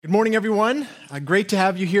Good morning, everyone. Great to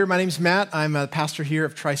have you here. My name is Matt. I'm a pastor here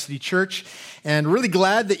of Tri-City Church, and really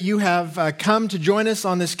glad that you have come to join us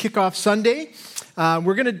on this kickoff Sunday.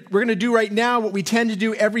 We're gonna do right now what we tend to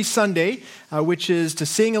do every Sunday, which is to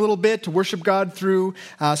sing a little bit, to worship God through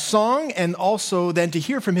song, and also then to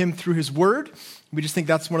hear from Him through His Word. We just think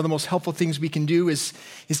that's one of the most helpful things we can do is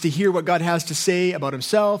to hear what God has to say about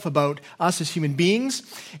Himself, about us as human beings.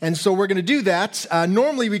 And so we're going to do that.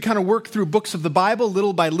 Normally we kind of work through books of the Bible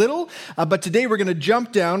little by little, but today we're going to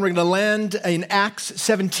jump down. We're going to land in Acts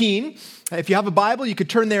 17. If you have a Bible, you could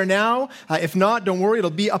turn there now. If not, don't worry,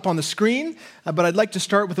 it'll be up on the screen. But I'd like to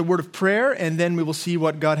start with a word of prayer, and then we will see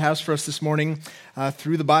what God has for us this morning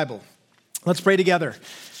through the Bible. Let's pray together.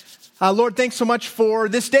 Lord, thanks so much for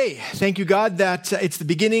this day. Thank you, God, that it's the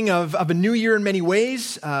beginning of a new year in many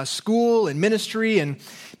ways, school and ministry and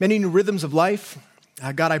many new rhythms of life.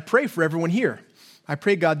 God, I pray for everyone here. I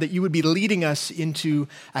pray, God, that you would be leading us into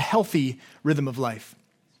a healthy rhythm of life.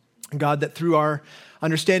 God, that through our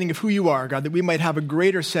understanding of who you are, God, that we might have a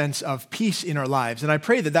greater sense of peace in our lives. And I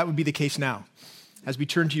pray that that would be the case now. As we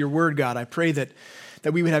turn to your word, God, I pray that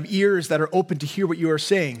we would have ears that are open to hear what you are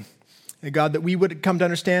saying. And God, that we would come to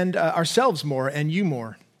understand ourselves more and you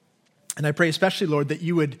more. And I pray especially, Lord, that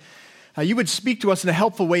you would speak to us in a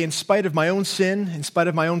helpful way in spite of my own sin, in spite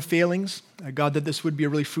of my own failings. God, that this would be a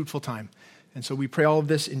really fruitful time. And so we pray all of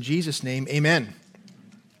this in Jesus' name, amen.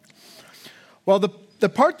 Well, the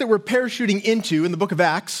part that we're parachuting into in the book of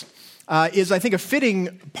Acts is, I think, a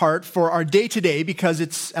fitting part for our day-to-day because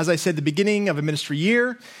it's, as I said, the beginning of a ministry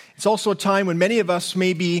year. It's also a time when many of us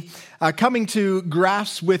may be coming to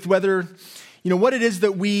grasp with whether, what it is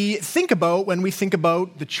that we think about when we think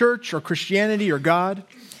about the church or Christianity or God.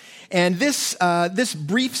 And this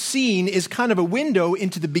brief scene is kind of a window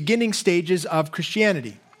into the beginning stages of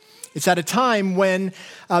Christianity. It's at a time when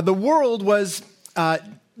the world was,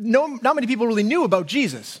 not many people really knew about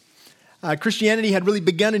Jesus. Christianity had really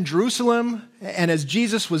begun in Jerusalem, and as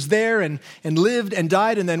Jesus was there and lived and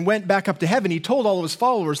died and then went back up to heaven, he told all of his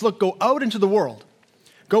followers, look, go out into the world.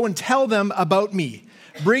 Go and tell them about me.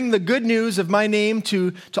 Bring the good news of my name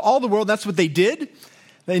to all the world. That's what they did.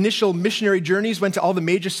 The initial missionary journeys went to all the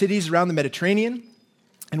major cities around the Mediterranean.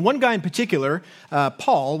 And one guy in particular,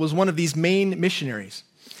 Paul, was one of these main missionaries.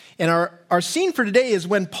 And our scene for today is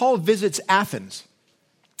when Paul visits Athens.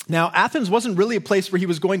 Now, Athens wasn't really a place where he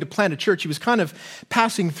was going to plant a church. He was kind of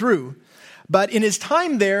passing through. But in his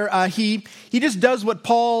time there, he just does what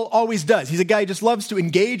Paul always does. He's a guy who just loves to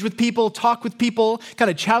engage with people, talk with people, kind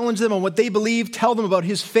of challenge them on what they believe, tell them about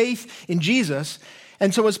his faith in Jesus.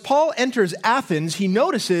 And so as Paul enters Athens, he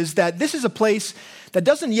notices that this is a place that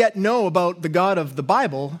doesn't yet know about the God of the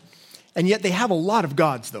Bible, and yet they have a lot of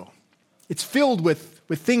gods, though. It's filled with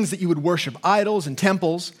things that you would worship, idols and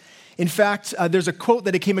temples. In fact, there's a quote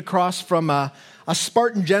that I came across from a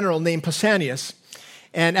Spartan general named Pausanias.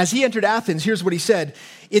 And as he entered Athens, here's what he said.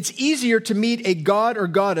 It's easier to meet a god or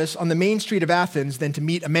goddess on the main street of Athens than to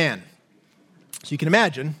meet a man. So you can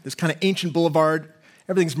imagine this kind of ancient boulevard.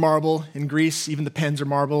 Everything's marble in Greece. Even the pens are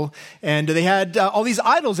marble. And they had all these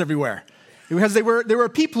idols everywhere because there were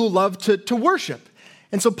people who loved to worship.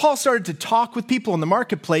 And so Paul started to talk with people in the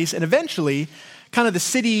marketplace, and eventually kind of the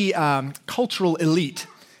city cultural elite,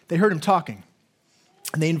 they heard him talking,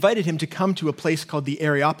 and they invited him to come to a place called the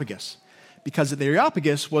Areopagus, because the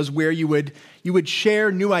Areopagus was where you would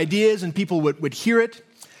share new ideas and people would hear it.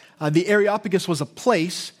 The Areopagus was a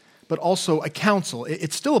place, but also a council.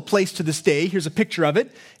 It's still a place to this day. Here's a picture of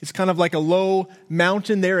it. It's kind of like a low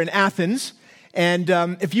mountain there in Athens. And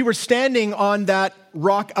if you were standing on that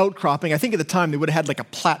rock outcropping, I think at the time they would have had like a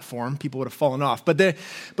platform. People would have fallen off. But they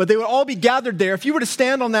would all be gathered there. If you were to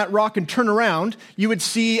stand on that rock and turn around, you would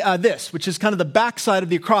see this, which is kind of the backside of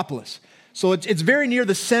the Acropolis. So it's very near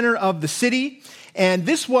the center of the city. And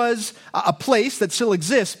this was a place that still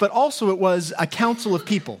exists, but also it was a council of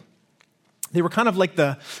people. They were kind of like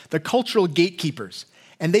the cultural gatekeepers.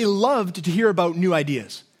 And they loved to hear about new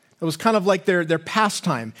ideas. It was kind of like their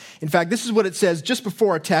pastime. In fact, this is what it says just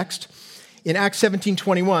before our text in Acts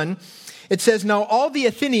 17:21. It says, now all the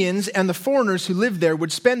Athenians and the foreigners who lived there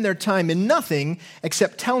would spend their time in nothing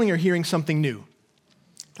except telling or hearing something new.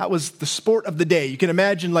 That was the sport of the day. You can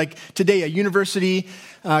imagine like today a university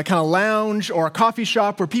kind of lounge or a coffee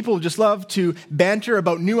shop where people just love to banter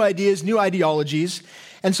about new ideas, new ideologies.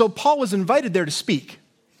 And so Paul was invited there to speak.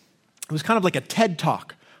 It was kind of like a TED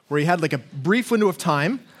Talk where he had like a brief window of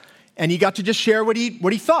time. And he got to just share what he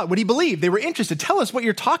thought, what he believed. They were interested. Tell us what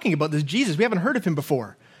you're talking about, this Jesus. We haven't heard of him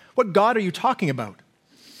before. What God are you talking about?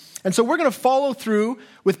 And so we're going to follow through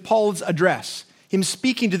with Paul's address. him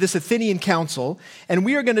speaking to this Athenian council, and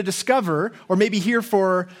we are going to discover, or maybe hear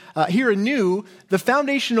anew, the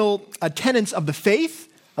foundational tenets of the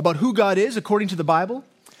faith, about who God is according to the Bible,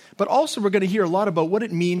 but also we're going to hear a lot about what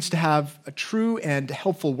it means to have a true and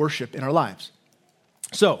helpful worship in our lives.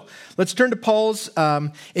 So let's turn to Paul's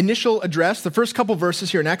initial address. The first couple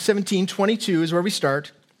verses here in Acts 17:22 is where we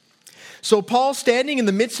start. So Paul, standing in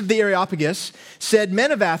the midst of the Areopagus, said,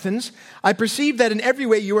 "Men of Athens, I perceive that in every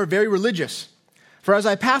way you are very religious. For as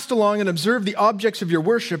I passed along and observed the objects of your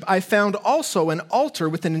worship, I found also an altar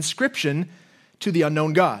with an inscription to the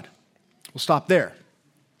unknown God." We'll stop there.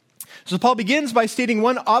 So Paul begins by stating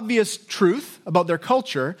one obvious truth about their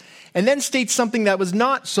culture, and then states something that was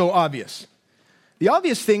not so obvious. The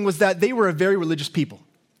obvious thing was that they were a very religious people.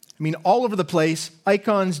 I mean, all over the place,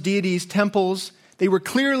 icons, deities, temples. They were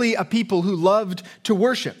clearly a people who loved to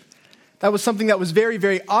worship. That was something that was very,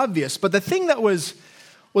 very obvious. But the thing that was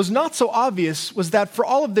not so obvious was that for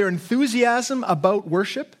all of their enthusiasm about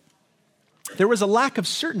worship, there was a lack of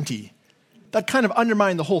certainty that kind of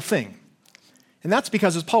undermined the whole thing. And that's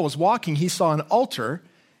because as Paul was walking, he saw an altar,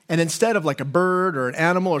 and instead of like a bird or an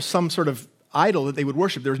animal or some sort of idol that they would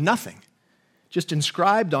worship, there was nothing. Just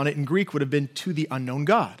inscribed on it in Greek would have been "to the unknown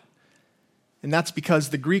God." And that's because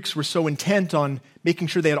the Greeks were so intent on making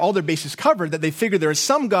sure they had all their bases covered that they figured there is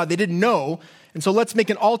some God they didn't know, and so let's make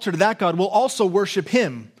an altar to that God. We'll also worship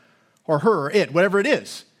him or her or it, whatever it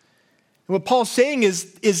is. And what Paul's saying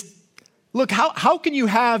is look, how can you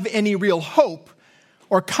have any real hope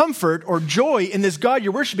or comfort or joy in this God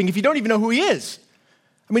you're worshiping if you don't even know who he is?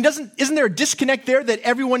 I mean, isn't there a disconnect there that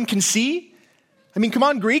everyone can see? I mean, come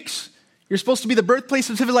on, Greeks. You're supposed to be the birthplace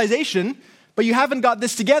of civilization, but you haven't got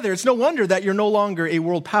this together. It's no wonder that you're no longer a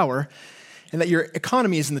world power and that your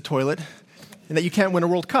economy is in the toilet and that you can't win a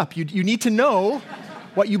World Cup. You need to know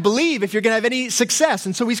what you believe if you're going to have any success.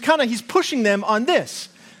 And so he's pushing them on this.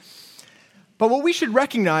 But what we should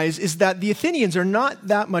recognize is that the Athenians are not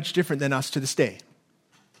that much different than us to this day,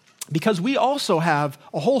 because we also have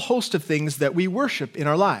a whole host of things that we worship in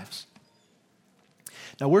our lives.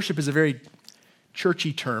 Now, worship is a very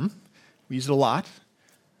churchy term. We use it a lot.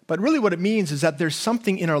 But really what it means is that there's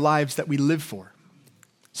something in our lives that we live for,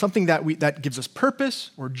 something that gives us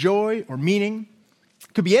purpose or joy or meaning.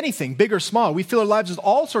 It could be anything, big or small. We fill our lives with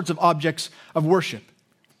all sorts of objects of worship.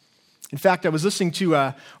 In fact, I was listening to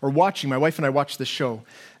or watching, my wife and I watched this show.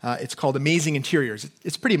 It's called Amazing Interiors.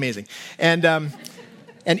 It's pretty amazing.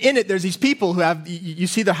 And in it, there's these people who you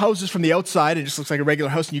see their houses from the outside, and it just looks like a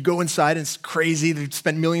regular house, and you go inside, and it's crazy. They've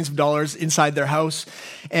spent millions of dollars inside their house.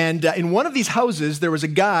 And in one of these houses, there was a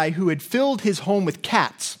guy who had filled his home with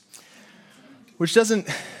cats, which doesn't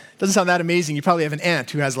sound that amazing. You probably have an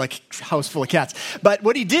aunt who has like a house full of cats. But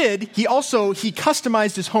what he did, he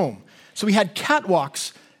customized his home. So he had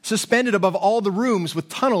catwalks suspended above all the rooms with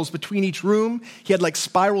tunnels between each room. He had like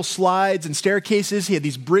spiral slides and staircases. He had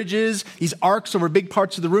these bridges, these arcs over big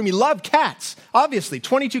parts of the room. He loved cats, obviously,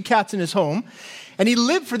 22 cats in his home. And he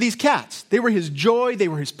lived for these cats. They were his joy. They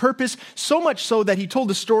were his purpose. So much so that he told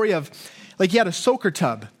the story of, like, he had a soaker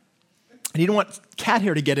tub, and he didn't want cat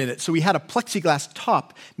hair to get in it. So he had a plexiglass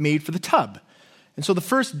top made for the tub. And so the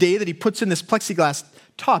first day that he puts in this plexiglass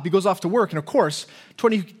top, he goes off to work. And of course,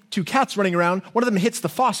 22 cats running around, one of them hits the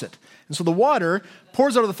faucet. And so the water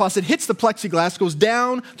pours out of the faucet, hits the plexiglass, goes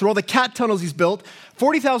down through all the cat tunnels he's built,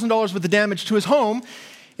 $40,000 worth of damage to his home,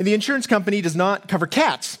 and the insurance company does not cover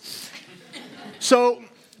cats. So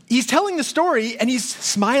he's telling the story, and he's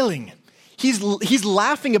smiling. He's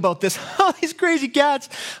laughing about this. Oh, these crazy cats,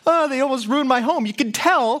 oh, they almost ruined my home. You can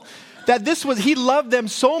tell that he loved them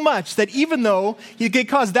so much that even though he could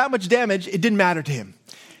cause that much damage, it didn't matter to him.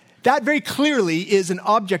 That very clearly is an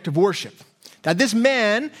object of worship. That this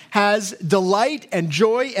man has delight and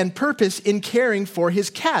joy and purpose in caring for his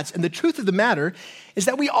cats. And the truth of the matter is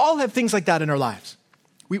that we all have things like that in our lives.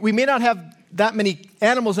 We may not have that many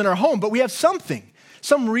animals in our home, but we have something,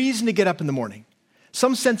 some reason to get up in the morning,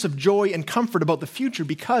 some sense of joy and comfort about the future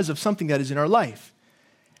because of something that is in our life.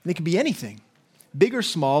 And it can be anything, big or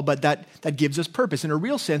small, but that gives us purpose. In a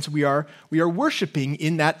real sense, we are worshiping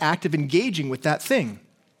in that act of engaging with that thing.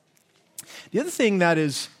 The other thing that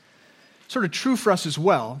is sort of true for us as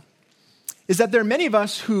well is that there are many of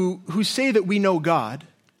us who say that we know God,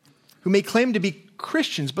 who may claim to be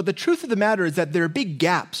Christians, but the truth of the matter is that there are big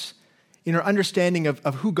gaps in our understanding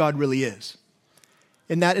of who God really is.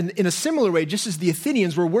 And that in a similar way, just as the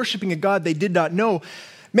Athenians were worshiping a God they did not know,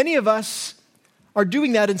 many of us are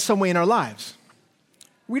doing that in some way in our lives.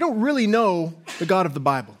 We don't really know the God of the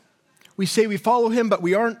Bible. We say we follow him, but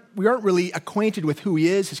we aren't really acquainted with who he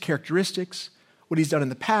is, his characteristics, what he's done in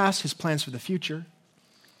the past, his plans for the future.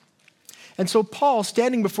 And so Paul,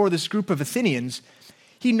 standing before this group of Athenians,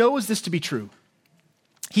 he knows this to be true.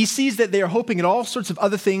 He sees that they are hoping in all sorts of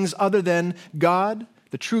other things other than God,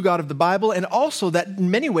 the true God of the Bible, and also that in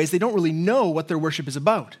many ways they don't really know what their worship is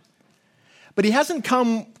about. But he hasn't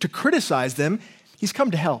come to criticize them, he's come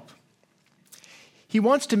to help. He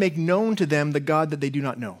wants to make known to them the God that they do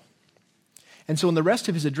not know. And so in the rest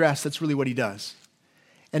of his address, that's really what he does.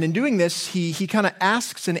 And in doing this, he kind of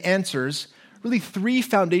asks and answers really three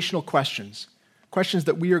foundational questions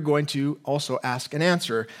that we are going to also ask and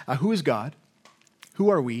answer. Who is God? Who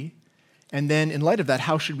are we? And then in light of that,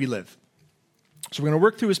 how should we live? So we're going to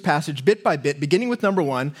work through his passage bit by bit, beginning with number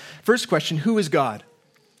one. First question, who is God?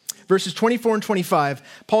 Verses 24 and 25,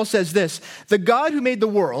 Paul says this, "The God who made the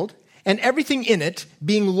world and everything in it,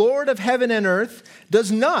 being Lord of heaven and earth,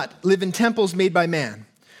 does not live in temples made by man,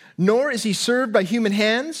 nor is he served by human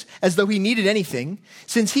hands as though he needed anything,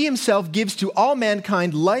 since he himself gives to all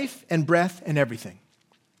mankind life and breath and everything."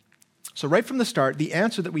 So right from the start, the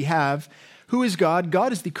answer that we have, who is God?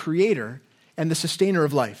 God is the creator and the sustainer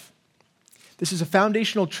of life. This is a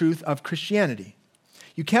foundational truth of Christianity.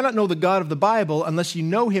 You cannot know the God of the Bible unless you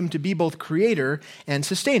know him to be both creator and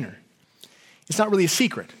sustainer. It's not really a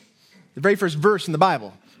secret. The very first verse in the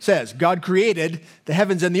Bible says, God created the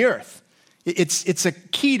heavens and the earth. It's a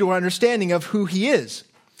key to our understanding of who he is.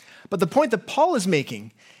 But the point that Paul is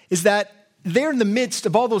making is that there in the midst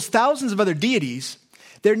of all those thousands of other deities,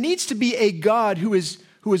 there needs to be a God who is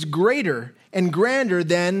greater and grander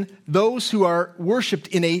than those who are worshipped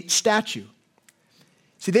in a statue.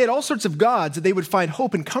 See, they had all sorts of gods that they would find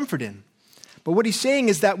hope and comfort in. But what he's saying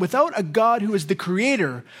is that without a God who is the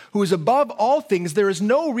creator, who is above all things, there is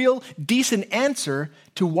no real decent answer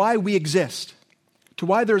to why we exist, to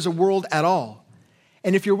why there is a world at all.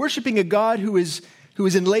 And if you're worshiping a God who is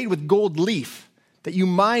inlaid with gold leaf that you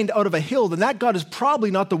mined out of a hill, then that God is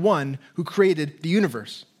probably not the one who created the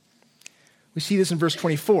universe. We see this in verse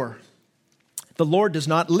 24. "The Lord does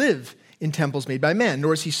not live in temples made by man,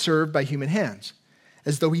 nor is he served by human hands,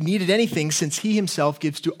 as though he needed anything, since he himself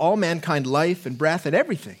gives to all mankind life and breath and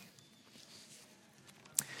everything."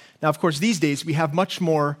 Now, of course, these days we have much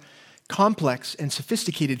more complex and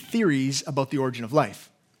sophisticated theories about the origin of life.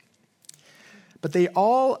 But they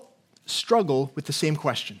all struggle with the same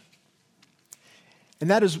question. And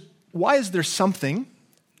that is, why is there something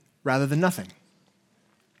rather than nothing?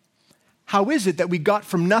 How is it that we got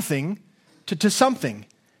from nothing to something,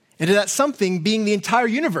 and to that something being the entire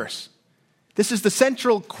universe? This is the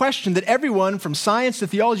central question that everyone from science to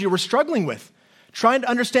theology were struggling with, trying to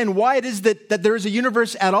understand why it is that there is a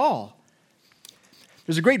universe at all.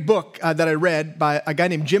 There's a great book that I read by a guy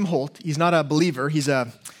named Jim Holt. He's not a believer. He's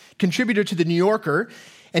a contributor to The New Yorker,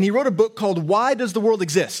 and he wrote a book called Why Does the World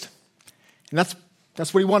Exist? And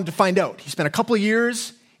that's what he wanted to find out. He spent a couple of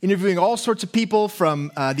years interviewing all sorts of people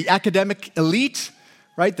from the academic elite,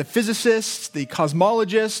 right, the physicists, the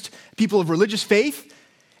cosmologists, people of religious faith.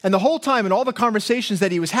 And the whole time in all the conversations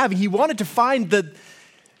that he was having, he wanted to find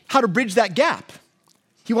how to bridge that gap.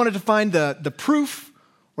 He wanted to find the proof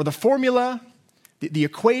or the formula, the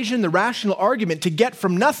equation, the rational argument to get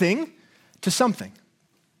from nothing to something.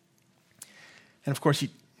 And of course,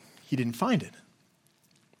 he didn't find it.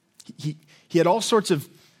 He had all sorts of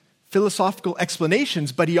philosophical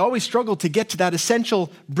explanations, but he always struggled to get to that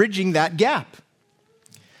essential bridging that gap.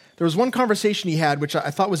 There was one conversation he had, which I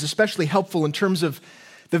thought was especially helpful in terms of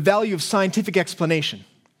the value of scientific explanation.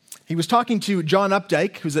 He was talking to John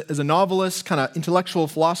Updike, who's a novelist, kind of intellectual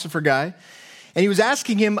philosopher guy, and he was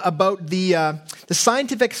asking him about the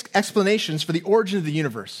scientific explanations for the origin of the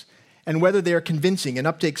universe and whether they are convincing. And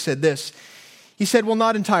Updike said this. He said, "Well,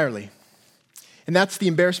 not entirely." And that's the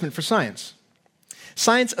embarrassment for science.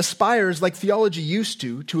 Science aspires, like theology used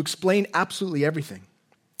to explain absolutely everything.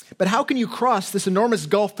 But how can you cross this enormous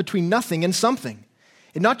gulf between nothing and something?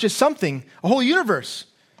 And not just something, a whole universe.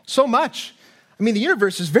 So much. I mean, the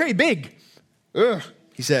universe is very big. Ugh,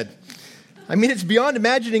 he said. I mean, it's beyond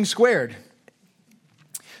imagining squared.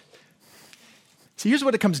 So here's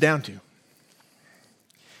what it comes down to.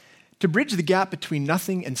 To bridge the gap between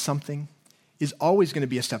nothing and something is always going to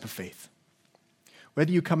be a step of faith.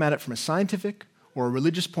 Whether you come at it from a scientific or a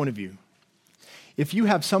religious point of view. If you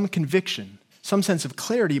have some conviction, some sense of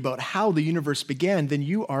clarity about how the universe began, then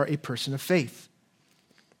you are a person of faith.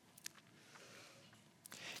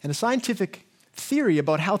 And a scientific theory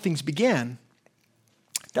about how things began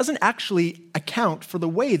doesn't actually account for the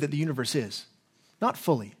way that the universe is. Not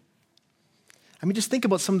fully. I mean, just think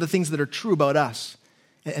about some of the things that are true about us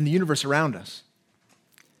and the universe around us.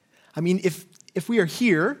 I mean, if we are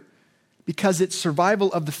here because it's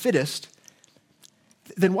survival of the fittest,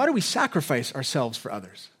 then why do we sacrifice ourselves for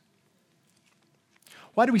others?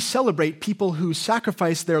 Why do we celebrate people who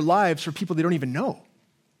sacrifice their lives for people they don't even know?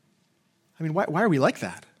 I mean, why are we like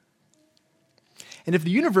that? And if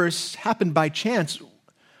the universe happened by chance,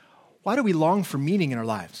 why do we long for meaning in our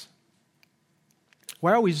lives?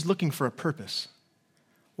 Why are we always looking for a purpose?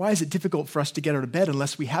 Why is it difficult for us to get out of bed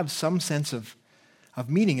unless we have some sense of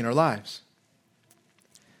meaning in our lives?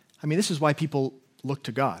 I mean, this is why people look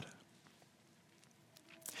to God.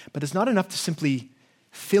 But it's not enough to simply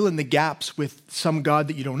fill in the gaps with some God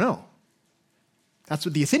that you don't know. That's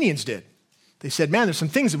what the Athenians did. They said, man, there's some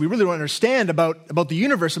things that we really don't understand about the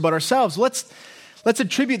universe, about ourselves. Let's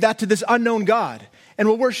attribute that to this unknown God, and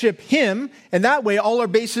we'll worship him, and that way all our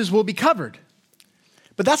bases will be covered.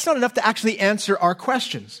 But that's not enough to actually answer our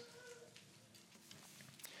questions.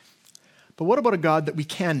 But what about a God that we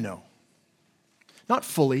can know? Not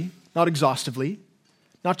fully, not exhaustively,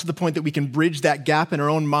 not to the point that we can bridge that gap in our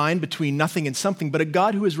own mind between nothing and something, but a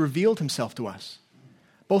God who has revealed himself to us,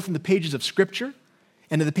 both in the pages of Scripture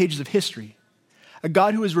and in the pages of history. A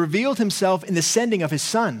God who has revealed himself in the sending of his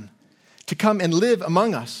Son to come and live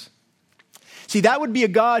among us. See, that would be a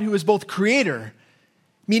God who is both creator,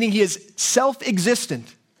 meaning he is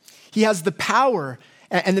self-existent. He has the power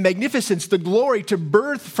and the magnificence, the glory to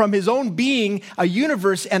birth from his own being a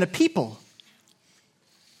universe and a people.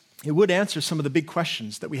 It would answer some of the big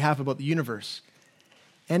questions that we have about the universe,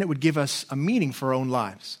 and it would give us a meaning for our own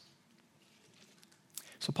lives.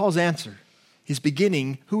 So Paul's answer, his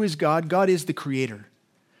beginning, who is God? God is the creator.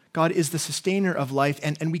 God is the sustainer of life,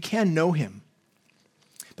 and we can know him.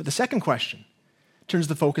 But the second question turns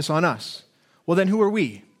the focus on us. Well, then who are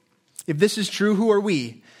we? If this is true, who are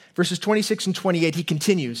we? Verses 26 and 28, he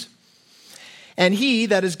continues. And he,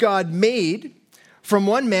 that is God, made from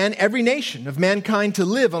one man every nation of mankind to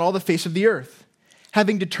live on all the face of the earth,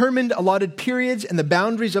 having determined allotted periods and the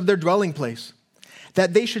boundaries of their dwelling place,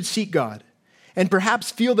 that they should seek God, and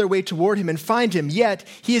perhaps feel their way toward him and find him, yet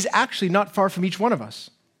he is actually not far from each one of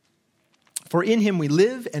us. For in him we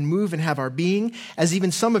live and move and have our being, as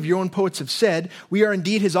even some of your own poets have said, we are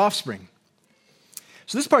indeed his offspring.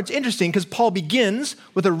 So this part's interesting because Paul begins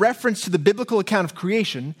with a reference to the biblical account of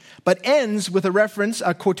creation, but ends with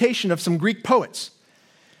a quotation of some Greek poets.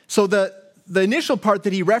 So the initial part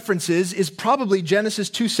that he references is probably Genesis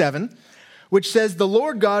 2:7, which says, the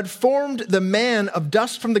Lord God formed the man of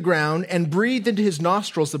dust from the ground and breathed into his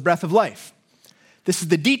nostrils the breath of life. This is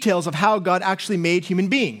the details of how God actually made human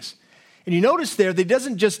beings. And you notice there that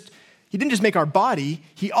he didn't just make our body,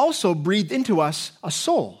 he also breathed into us a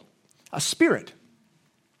soul, a spirit.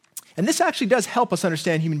 And this actually does help us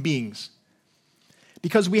understand human beings,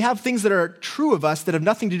 because we have things that are true of us that have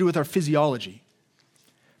nothing to do with our physiology.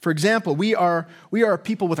 For example, we are a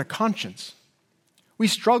people with a conscience. We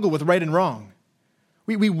struggle with right and wrong.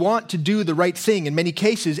 We want to do the right thing in many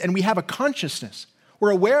cases, and we have a consciousness.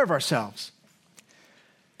 We're aware of ourselves.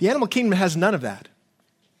 The animal kingdom has none of that.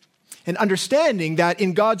 And understanding that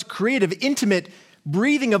in God's creative, intimate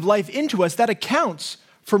breathing of life into us, that accounts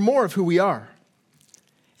for more of who we are.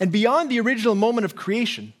 And beyond the original moment of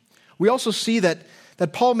creation, we also see that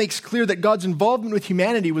Paul makes clear that God's involvement with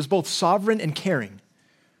humanity was both sovereign and caring.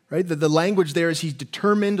 Right? The language there is he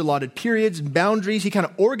determined allotted periods and boundaries. He kind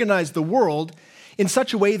of organized the world in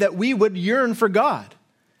such a way that we would yearn for God,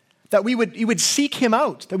 that we would seek him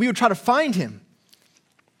out, that we would try to find him.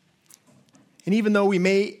 And even though we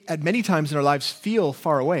may at many times in our lives feel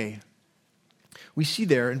far away, we see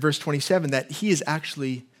there in verse 27 that he is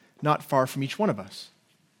actually not far from each one of us.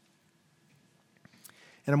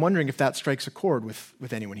 And I'm wondering if that strikes a chord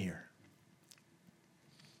with anyone here.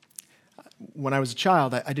 When I was a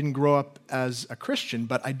child, I didn't grow up as a Christian,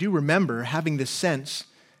 but I do remember having this sense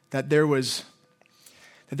that there was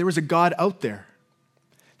a God out there,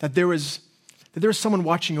 that there was someone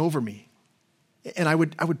watching over me. And I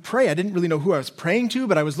would pray. I didn't really know who I was praying to,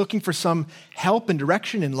 but I was looking for some help and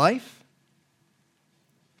direction in life.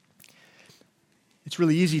 It's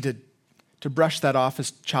really easy to brush that off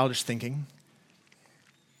as childish thinking.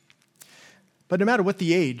 But no matter what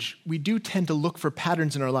the age, we do tend to look for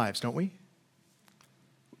patterns in our lives, don't we?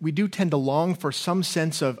 We do tend to long for some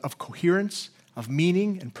sense of coherence, of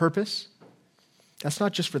meaning and purpose. That's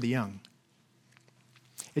not just for the young.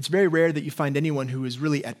 It's very rare that you find anyone who is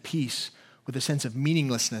really at peace with a sense of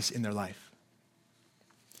meaninglessness in their life.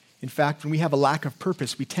 In fact, when we have a lack of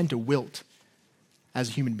purpose, we tend to wilt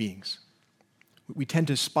as human beings. We tend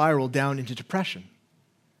to spiral down into depression.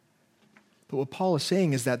 But what Paul is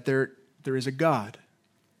saying is that there is a God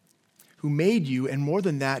who made you, and more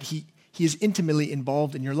than that, he is intimately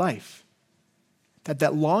involved in your life.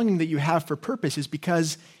 That longing that you have for purpose is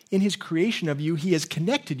because in his creation of you, he has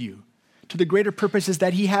connected you to the greater purposes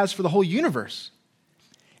that he has for the whole universe.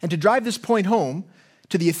 And to drive this point home,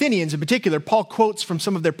 to the Athenians in particular, Paul quotes from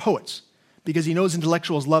some of their poets because he knows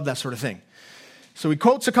intellectuals love that sort of thing. So he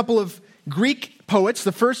quotes a couple of Greek poets.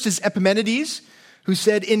 The first is Epimenides, who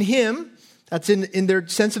said, in him, that's in their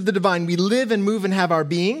sense of the divine, we live and move and have our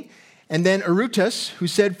being. And then Aratus, who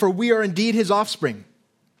said, for we are indeed his offspring.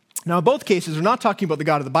 Now, in both cases, we're not talking about the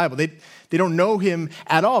God of the Bible. They don't know him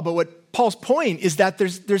at all. But what Paul's point is that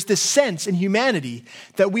there's this sense in humanity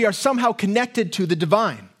that we are somehow connected to the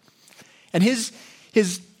divine. And his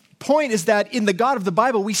point is that in the God of the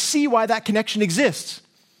Bible, we see why that connection exists.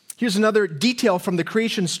 Here's another detail from the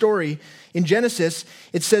creation story in Genesis.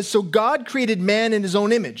 It says, so God created man in his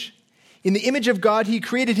own image. In the image of God, he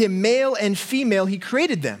created him, male and female, he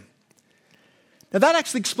created them. Now that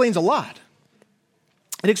actually explains a lot.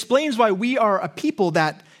 It explains why we are a people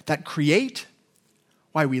that create,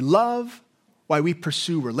 why we love, why we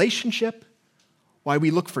pursue relationship, why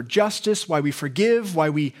we look for justice, why we forgive,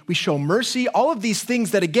 why we show mercy. All of these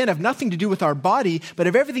things that, again, have nothing to do with our body, but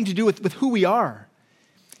have everything to do with who we are.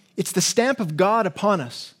 It's the stamp of God upon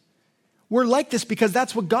us. We're like this because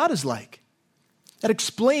that's what God is like. That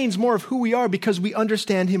explains more of who we are because we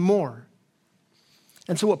understand him more.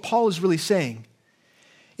 And so what Paul is really saying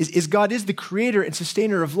is God is the creator and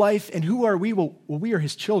sustainer of life, and who are we? Well, we are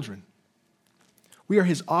his children. We are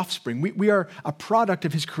his offspring. We are a product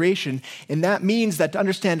of his creation, and that means that to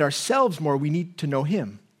understand ourselves more, we need to know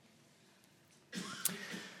him.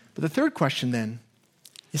 But the third question then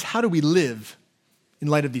is, how do we live in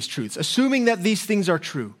light of these truths? Assuming that these things are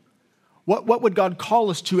true, what would God call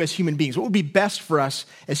us to as human beings? What would be best for us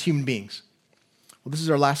as human beings? Well, this is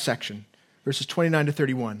our last section, verses 29 to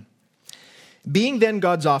 31. Being then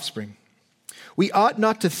God's offspring, we ought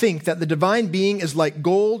not to think that the divine being is like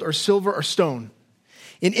gold or silver or stone,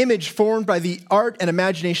 an image formed by the art and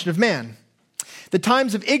imagination of man. The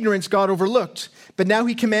times of ignorance God overlooked, but now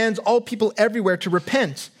he commands all people everywhere to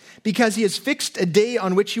repent, because he has fixed a day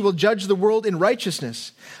on which he will judge the world in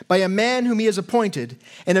righteousness by a man whom he has appointed,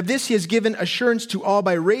 and of this he has given assurance to all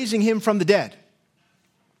by raising him from the dead.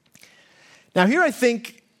 Now here I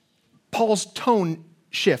think Paul's tone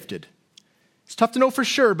shifted. It's tough to know for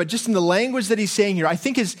sure, but just in the language that he's saying here, I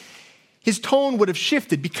think his tone would have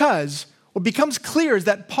shifted, because what becomes clear is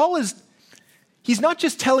that he's not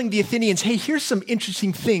just telling the Athenians, hey, here's some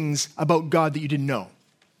interesting things about God that you didn't know.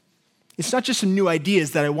 It's not just some new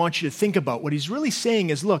ideas that I want you to think about. What he's really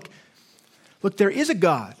saying is, look, there is a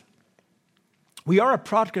God. We are a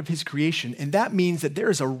product of his creation, and that means that there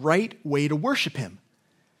is a right way to worship him.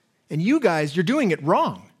 And you guys, you're doing it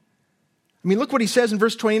wrong. I mean, look what he says in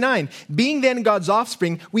verse 29. Being then God's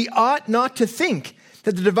offspring, we ought not to think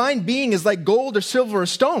that the divine being is like gold or silver or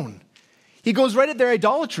stone. He goes right at their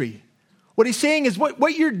idolatry. What he's saying is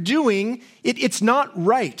what you're doing, it's not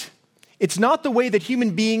right. It's not the way that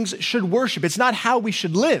human beings should worship. It's not how we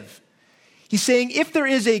should live. He's saying if there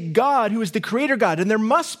is a God who is the creator God, and there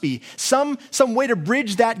must be some way to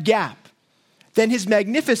bridge that gap, then his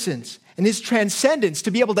magnificence and his transcendence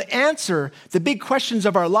to be able to answer the big questions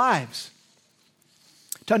of our lives,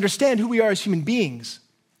 to understand who we are as human beings,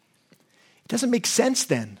 it doesn't make sense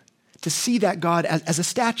then to see that God as a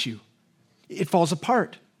statue. It falls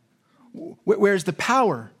apart. Where's the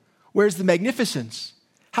power? Where's the magnificence?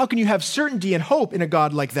 How can you have certainty and hope in a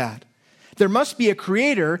God like that? There must be a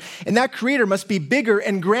creator, and that creator must be bigger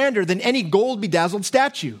and grander than any gold-bedazzled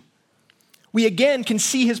statue. We again can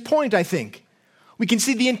see his point, I think. We can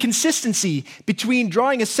see the inconsistency between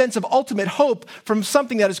drawing a sense of ultimate hope from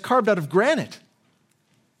something that is carved out of granite.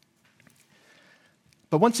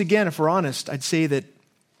 But once again, if we're honest, I'd say that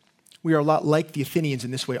we are a lot like the Athenians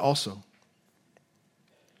in this way also.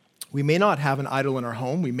 We may not have an idol in our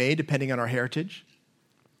home. We may, depending on our heritage.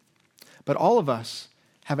 But all of us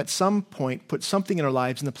have at some point put something in our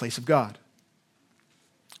lives in the place of God.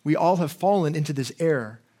 We all have fallen into this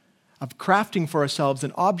error of crafting for ourselves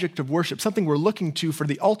an object of worship, something we're looking to for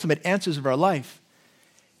the ultimate answers of our life,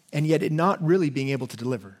 and yet it not really being able to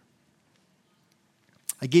deliver.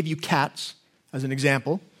 I gave you cats as an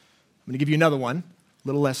example. I'm going to give you another one, a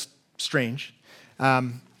little less strange.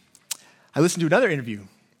 I listened to another interview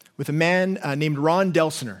with a man named Ron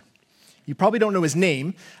Delsener. You probably don't know his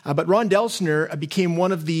name, but Ron Delsener became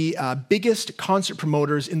one of the biggest concert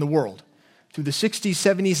promoters in the world. Through the 60s,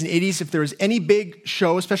 70s, and 80s, if there was any big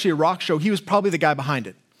show, especially a rock show, he was probably the guy behind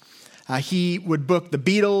it. He would book the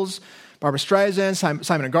Beatles, Barbra Streisand,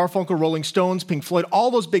 Simon and Garfunkel, Rolling Stones, Pink Floyd,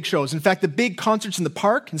 all those big shows. In fact, the big concerts in the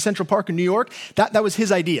park, in Central Park in New York, that was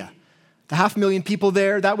his idea. The 500,000 people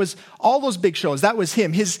there, that was all those big shows. That was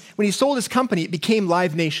him. When he sold his company, it became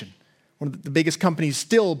Live Nation, one of the biggest companies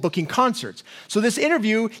still booking concerts. So this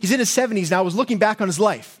interview, he's in his 70s now, was looking back on his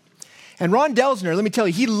life. And Ron Delsner, let me tell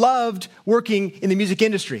you, he loved working in the music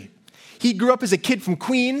industry. He grew up as a kid from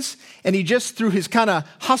Queens, and he just, through his kind of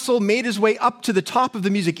hustle, made his way up to the top of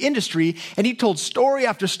the music industry, and he told story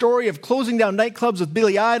after story of closing down nightclubs with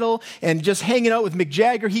Billy Idol and just hanging out with Mick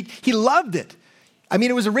Jagger. He loved it. I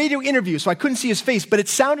mean, it was a radio interview, so I couldn't see his face, but it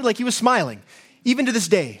sounded like he was smiling, even to this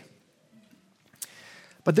day.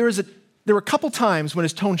 But there were a couple times when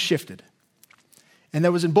his tone shifted, and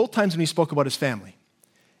that was in both times when he spoke about his family.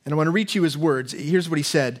 And I want to read to you his words. Here's what he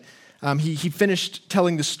said. He finished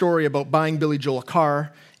telling the story about buying Billy Joel a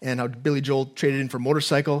car and how Billy Joel traded in for a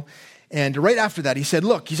motorcycle. And right after that, he said,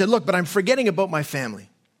 look, but I'm forgetting about my family.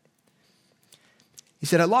 He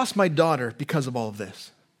said, I lost my daughter because of all of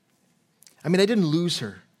this. I mean, I didn't lose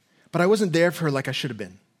her, but I wasn't there for her like I should have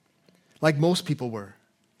been, like most people were.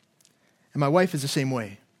 And my wife is the same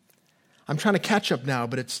way. I'm trying to catch up now,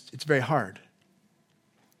 but it's very hard.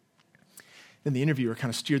 Then the interviewer kind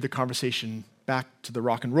of steered the conversation back to the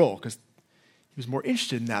rock and roll because he was more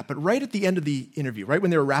interested in that. But right at the end of the interview, right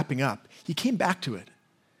when they were wrapping up, he came back to it,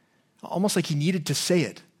 almost like he needed to say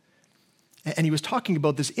it. And he was talking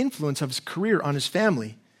about this influence of his career on his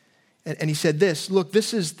family. And he said this, look,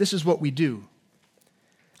 this is what we do.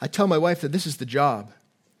 I tell my wife that this is the job.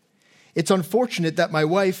 It's unfortunate that my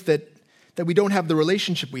wife, that we don't have the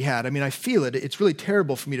relationship we had. I mean, I feel it. It's really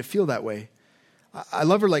terrible for me to feel that way. I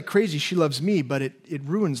love her like crazy. She loves me, but it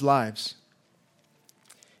ruins lives.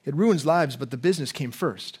 It ruins lives, but the business came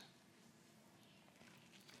first.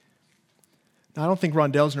 Now, I don't think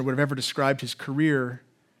Ron Delsner would have ever described his career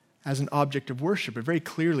as an object of worship, but very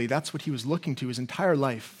clearly that's what he was looking to his entire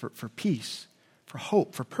life, for peace, for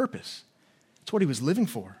hope, for purpose. It's what he was living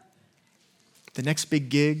for. The next big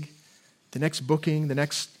gig, the next booking, the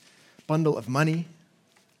next bundle of money.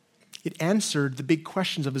 It answered the big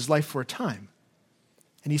questions of his life for a time.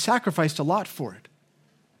 And he sacrificed a lot for it.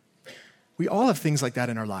 We all have things like that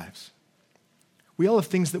in our lives. We all have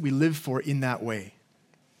things that we live for in that way.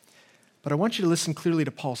 But I want you to listen clearly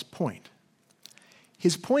to Paul's point.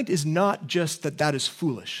 His point is not just that is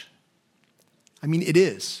foolish. I mean, it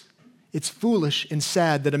is. It's foolish and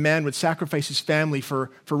sad that a man would sacrifice his family for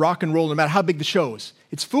rock and roll, no matter how big the show is.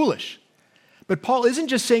 It's foolish. But Paul isn't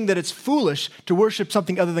just saying that it's foolish to worship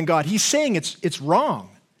something other than God. He's saying it's wrong.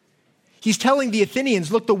 He's telling the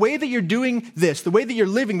Athenians, look, the way that you're doing this, the way that you're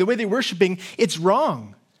living, the way that you're worshiping, it's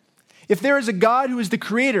wrong. If there is a God who is the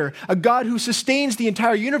creator, a God who sustains the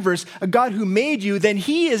entire universe, a God who made you, then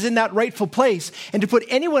he is in that rightful place. And to put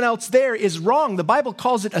anyone else there is wrong. The Bible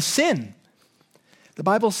calls it a sin. The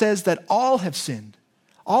Bible says that all have sinned.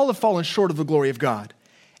 All have fallen short of the glory of God.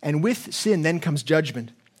 And with sin then comes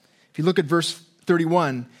judgment. If you look at verse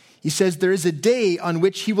 31, he says, there is a day on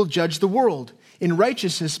which he will judge the world in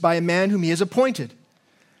righteousness by a man whom he has appointed.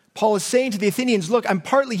 Paul is saying to the Athenians, look, I'm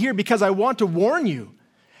partly here because I want to warn you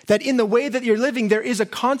that in the way that you're living, there is a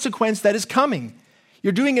consequence that is coming.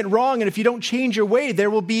 You're doing it wrong, and if you don't change your way, there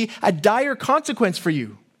will be a dire consequence for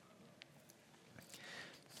you.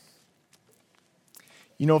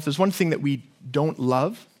 You know, if there's one thing that we don't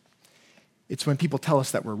love, it's when people tell us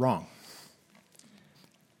that we're wrong.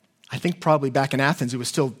 I think probably back in Athens, it was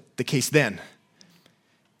still the case then.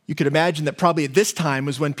 You could imagine that probably at this time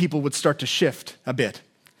was when people would start to shift a bit,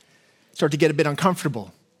 start to get a bit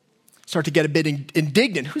uncomfortable, start to get a bit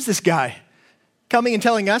indignant. Who's this guy coming and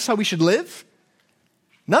telling us how we should live?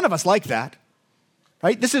 None of us like that,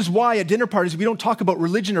 right? This is why at dinner parties we don't talk about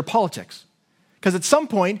religion or politics. Because at some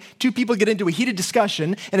point, two people get into a heated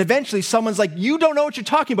discussion, and eventually someone's like, you don't know what you're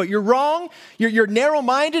talking about. You're wrong, you're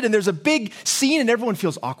narrow-minded, and there's a big scene, and everyone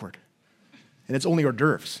feels awkward. And it's only hors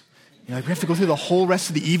d'oeuvres. You're like, we have to go through the whole rest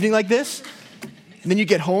of the evening like this? And then you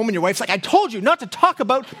get home, and your wife's like, I told you not to talk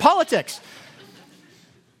about politics.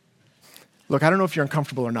 Look, I don't know if you're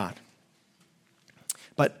uncomfortable or not.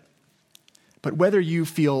 But whether you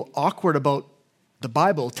feel awkward about the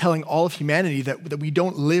Bible telling all of humanity that we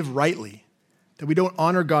don't live rightly, that we don't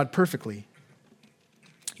honor God perfectly,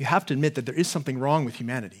 you have to admit that there is something wrong with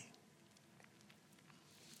humanity.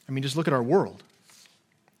 I mean, just look at our world.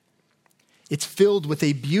 It's filled with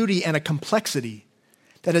a beauty and a complexity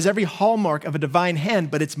that has every hallmark of a divine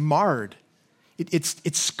hand, but it's marred.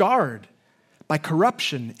 It's scarred by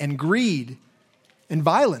corruption and greed and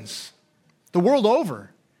violence. The world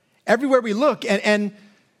over, everywhere we look. And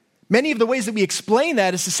many of the ways that we explain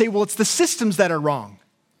that is to say, well, it's the systems that are wrong.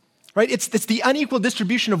 Right? It's the unequal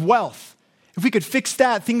distribution of wealth. If we could fix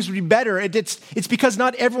that, things would be better. It's because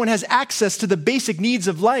not everyone has access to the basic needs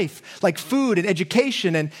of life, like food and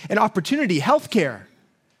education and opportunity, healthcare.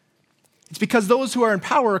 It's because those who are in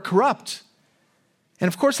power are corrupt. And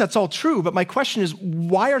of course, that's all true, but my question is,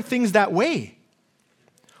 why are things that way?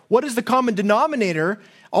 What is the common denominator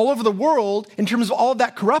all over the world in terms of all of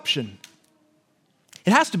that corruption?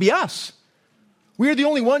 It has to be us. We are the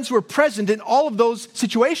only ones who are present in all of those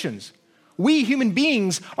situations. We, human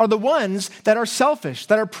beings, are the ones that are selfish,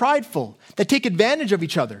 that are prideful, that take advantage of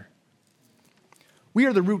each other. We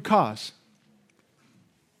are the root cause.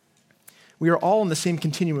 We are all in the same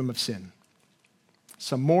continuum of sin.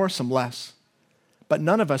 Some more, some less. But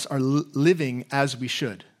none of us are living as we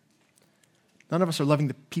should. None of us are loving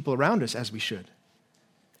the people around us as we should.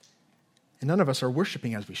 And none of us are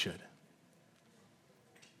worshiping as we should.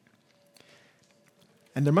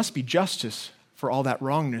 And there must be justice for all that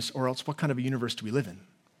wrongness, or else what kind of a universe do we live in?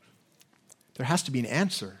 There has to be an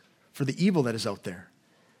answer for the evil that is out there.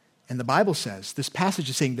 And the Bible says, this passage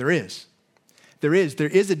is saying there is. There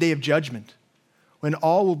is a day of judgment when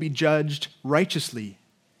all will be judged righteously,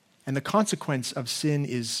 and the consequence of sin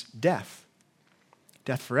is death.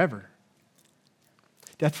 Death forever.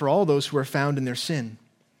 Death for all those who are found in their sin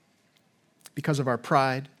because of our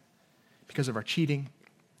pride, because of our cheating,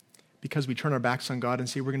 because we turn our backs on God and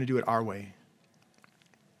say we're going to do it our way,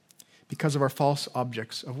 because of our false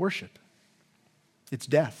objects of worship. It's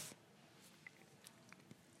death.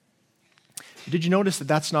 Did you notice that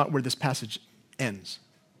that's not where this passage ends?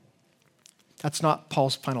 That's not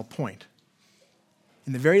Paul's final point.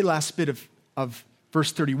 In the very last bit of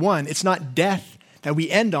verse 31, it's not death that we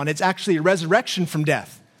end on. It's actually a resurrection from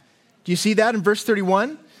death. Do you see that in verse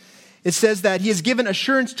 31? It says that he has given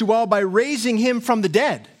assurance to all by raising him from the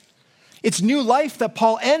dead. It's new life that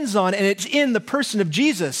Paul ends on, and it's in the person of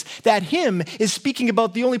Jesus. That him is speaking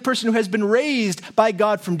about the only person who has been raised by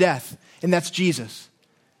God from death, and that's Jesus.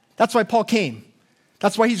 That's why Paul came.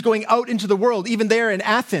 That's why he's going out into the world, even there in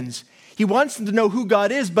Athens. He wants them to know who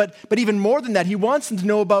God is, but even more than that, he wants them to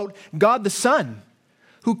know about God the Son,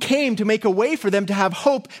 who came to make a way for them to have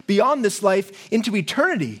hope beyond this life into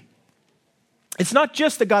eternity. It's not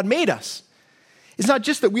just that God made us. It's not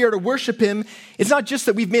just that we are to worship him. It's not just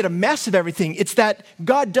that we've made a mess of everything. It's that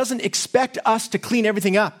God doesn't expect us to clean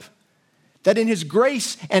everything up. That in his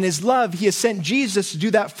grace and his love, he has sent Jesus to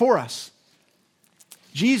do that for us.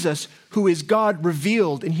 Jesus, who is God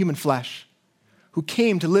revealed in human flesh, who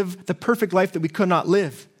came to live the perfect life that we could not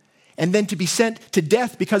live, and then to be sent to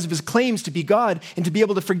death because of his claims to be God and to be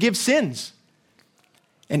able to forgive sins.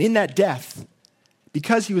 And in that death,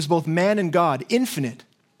 because he was both man and God, infinite,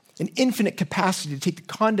 an infinite capacity to take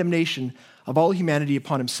the condemnation of all humanity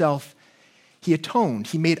upon himself, he atoned,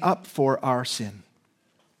 he made up for our sin.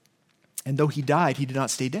 And though he died, he did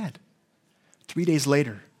not stay dead. 3 days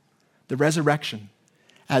later, the resurrection,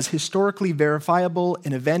 as historically verifiable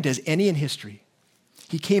an event as any in history,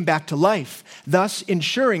 he came back to life, thus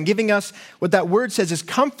ensuring, giving us what that word says is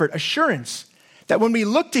comfort, assurance, that when we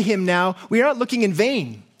look to him now, we are not looking in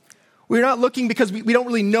vain. We're not looking because we don't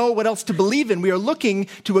really know what else to believe in. We are looking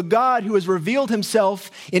to a God who has revealed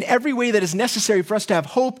himself in every way that is necessary for us to have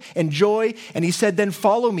hope and joy. And he said, then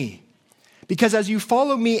follow me. Because as you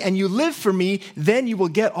follow me and you live for me, then you will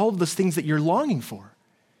get all of those things that you're longing for.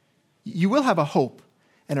 You will have a hope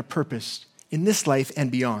and a purpose in this life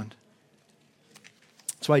and beyond.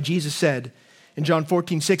 That's why Jesus said in John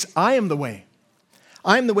 14:6, I am the way.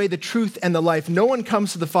 I am the way, the truth, and the life. No one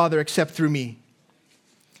comes to the Father except through me.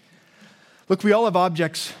 Look, we all have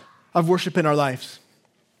objects of worship in our lives.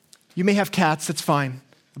 You may have cats, that's fine.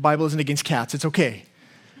 The Bible isn't against cats, it's okay.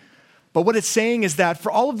 But what it's saying is that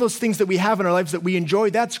for all of those things that we have in our lives that we enjoy,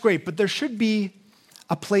 that's great, but there should be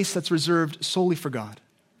a place that's reserved solely for God,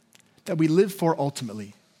 that we live for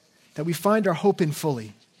ultimately, that we find our hope in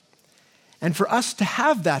fully. And for us to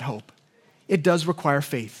have that hope, it does require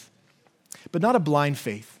faith, but not a blind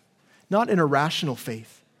faith, not an irrational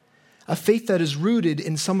faith. A faith that is rooted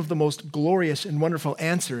in some of the most glorious and wonderful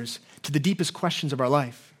answers to the deepest questions of our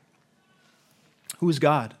life. Who is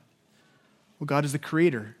God? Well, God is the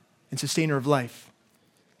creator and sustainer of life.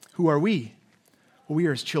 Who are we? Well, we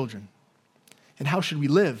are his children. And how should we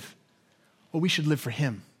live? Well, we should live for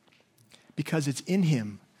him, because it's in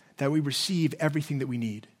him that we receive everything that we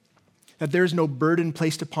need. That there is no burden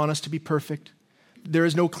placed upon us to be perfect. There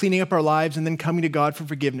is no cleaning up our lives and then coming to God for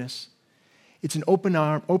forgiveness. It's an open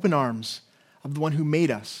arms of the one who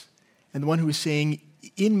made us and the one who is saying,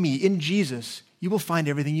 in me, in Jesus, you will find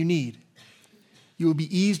everything you need. You will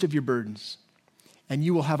be eased of your burdens, and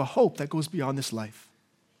you will have a hope that goes beyond this life.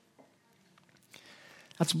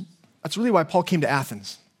 That's really why Paul came to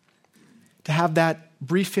Athens, to have that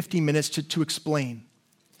brief 15 minutes to explain.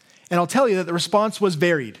 And I'll tell you that the response was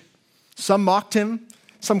varied. Some mocked him,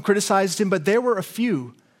 some criticized him, but there were a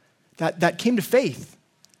few that came to faith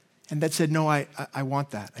and that said, no, I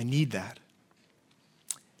want that. I need that.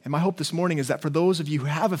 And my hope this morning is that for those of you who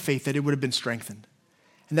have a faith, that it would have been strengthened.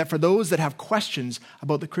 And that for those that have questions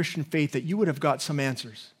about the Christian faith, that you would have got some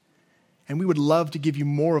answers. And we would love to give you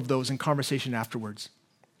more of those in conversation afterwards.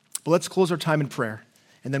 But let's close our time in prayer,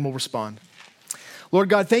 and then we'll respond. Lord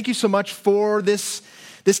God, thank you so much for this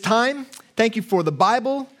time. Thank you for the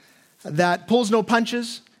Bible that pulls no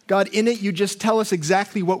punches. God, in it, you just tell us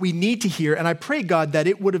exactly what we need to hear. And I pray, God, that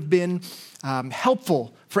it would have been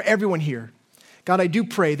helpful for everyone here. God, I do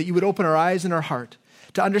pray that you would open our eyes and our heart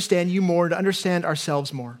to understand you more, to understand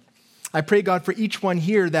ourselves more. I pray, God, for each one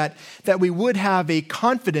here that we would have a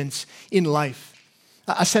confidence in life,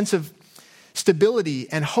 a sense of stability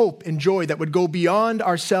and hope and joy that would go beyond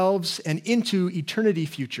ourselves and into eternity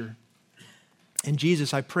future. And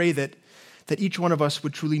Jesus, I pray that each one of us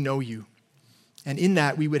would truly know you. And in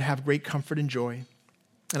that, we would have great comfort and joy.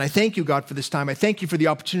 And I thank you, God, for this time. I thank you for the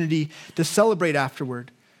opportunity to celebrate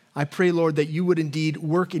afterward. I pray, Lord, that you would indeed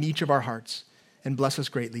work in each of our hearts and bless us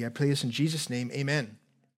greatly. I pray this in Jesus' name, amen.